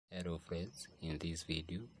Hello friends, in this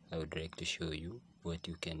video I would like to show you what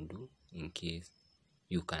you can do in case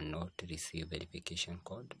you cannot receive verification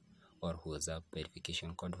code or WhatsApp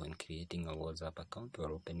verification code when creating a WhatsApp account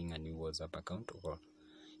or opening a new WhatsApp account, or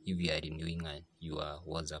if you are renewing your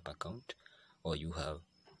WhatsApp account or you have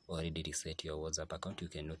already reset your WhatsApp account. You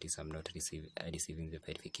can notice I'm not receiving the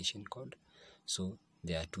verification code. So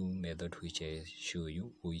there are two methods which I show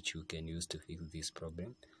you which you can use to fix this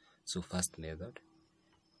problem. So first method,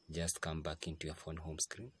 just come back into your phone home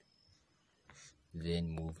screen, then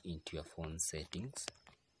move into your phone settings.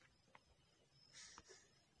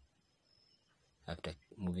 After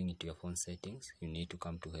moving into your phone settings, you need to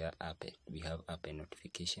come to where we have app and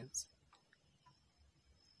notifications.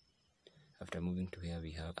 After moving to where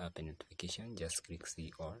we have app and notification, just click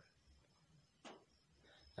see all.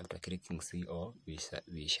 After clicking see all, we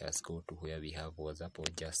shall go to where we have WhatsApp, or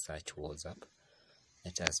just search WhatsApp.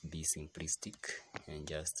 Let us be simplistic and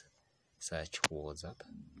just search WhatsApp.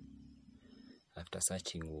 After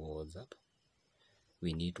searching WhatsApp,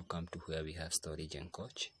 we need to come to where we have storage and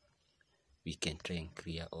cache. We can try and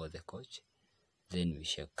clear all the cache, then we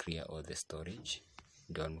shall clear all the storage.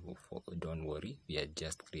 Don't worry, we are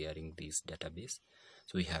just clearing this database.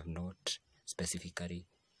 So we have not specifically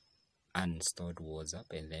uninstalled WhatsApp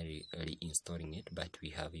and then reinstalling it, but we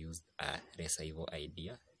have used a recipe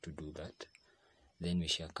idea to do that. Then we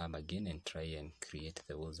shall come again and try and create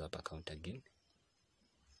the WhatsApp account again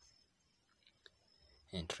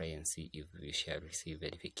and try and see if we shall receive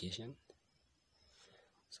verification.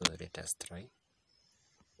 So let us try.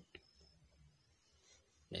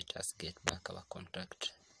 Let us get back our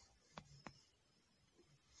contact.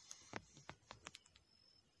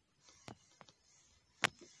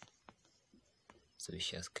 So we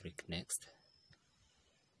shall click next.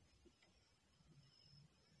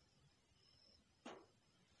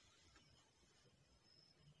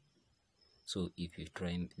 So if you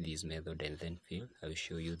try this method and then fail, I will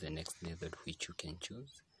show you the next method which you can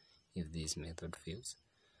choose if this method fails.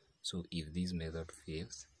 So if this method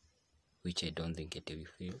fails, which I don't think it will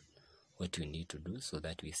fail, what you need to do so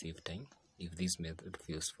that we save time, if this method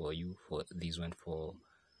fails for you, for this one, for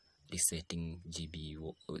resetting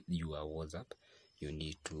your WhatsApp, you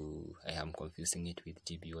need to, I am confusing it with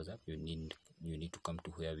GB WhatsApp, you need to come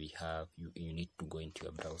to where we have, you need to go into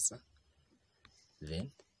your browser.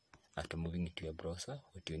 Then after moving into your browser,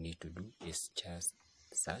 what you need to do is just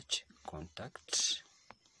search contact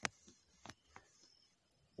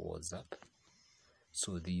WhatsApp.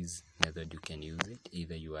 So this method you can use it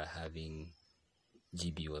either you are having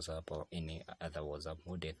GB WhatsApp or any other WhatsApp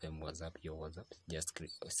mode, FM WhatsApp, your WhatsApp. Just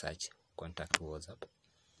search contact WhatsApp,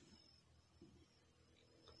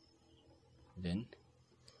 then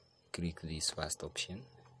click this first option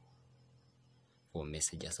for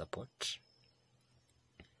messenger support.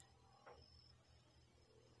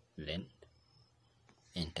 Then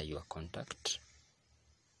enter your contact,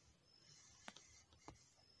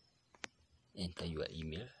 enter your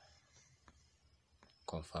email,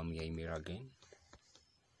 confirm your email again,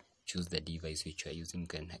 choose the device which you are using. You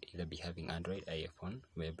can either be having Android, iPhone,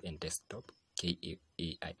 web and desktop,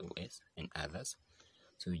 iOS and others.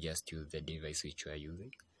 So you just choose the device which you are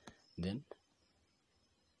using, then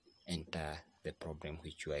enter the problem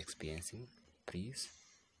which you are experiencing, please.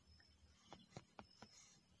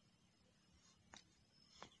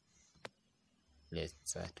 Let's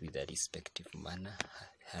start with the respective manner.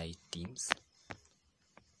 Hi teams,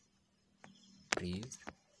 please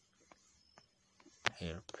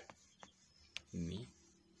help me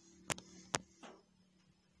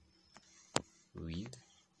with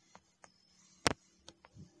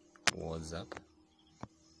WhatsApp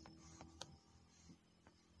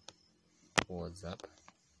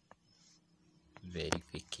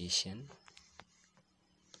verification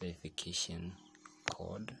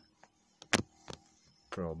code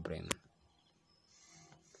problem.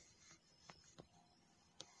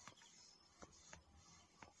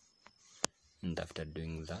 And after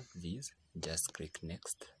doing that, just click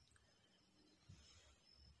next.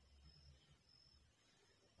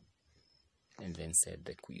 And then set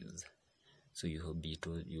the quiz. So you will be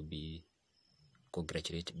told, be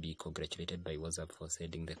congratulated by WhatsApp for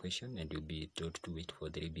setting the question, and you'll be told to wait for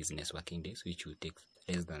 3 business working days, which will take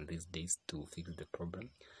less than these days to fix the problem.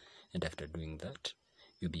 And after doing that,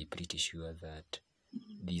 you'll be pretty sure that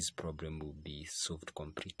this problem will be solved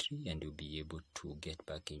completely and you'll be able to get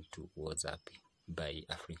back into WhatsApp by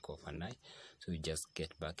a flick of an eye. So you just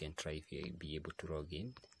get back and try if you'll be able to log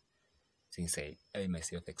in. Since I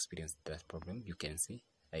myself experienced that problem, you can see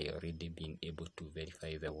I already been able to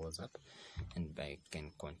verify the WhatsApp, and I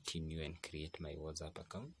can continue and create my WhatsApp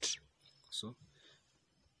account. So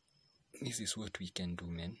this is what we can do,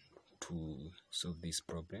 man, to solve this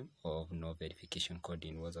problem of no verification code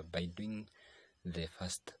in WhatsApp. By doing the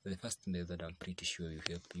first method, I'm pretty sure will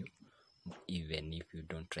help you, even if you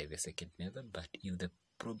don't try the second method. But if the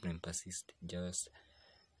problem persists, just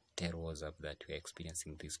tell WhatsApp that you are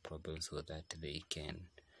experiencing this problem so that they can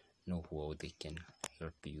know how they can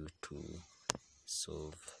help you to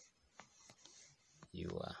solve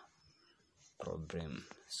your problem.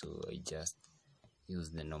 So I just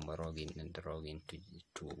use the normal login and log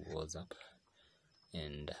into WhatsApp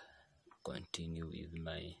and continue with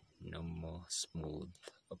my normal smooth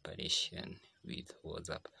operation with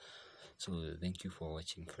WhatsApp. So thank you for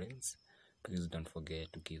watching, friends. Please don't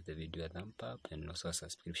forget to give the video a thumb up and also a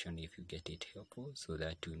subscription if you get it helpful, so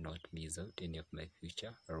that you not miss out any of my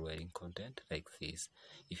future rewarding content like this.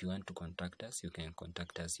 If you want to contact us, you can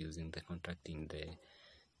contact us using the contact in the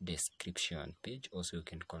description page. Also, you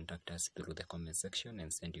can contact us through the comment section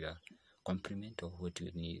and send your compliment of what you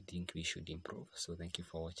think we should improve. So thank you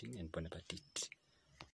for watching and bon appetit.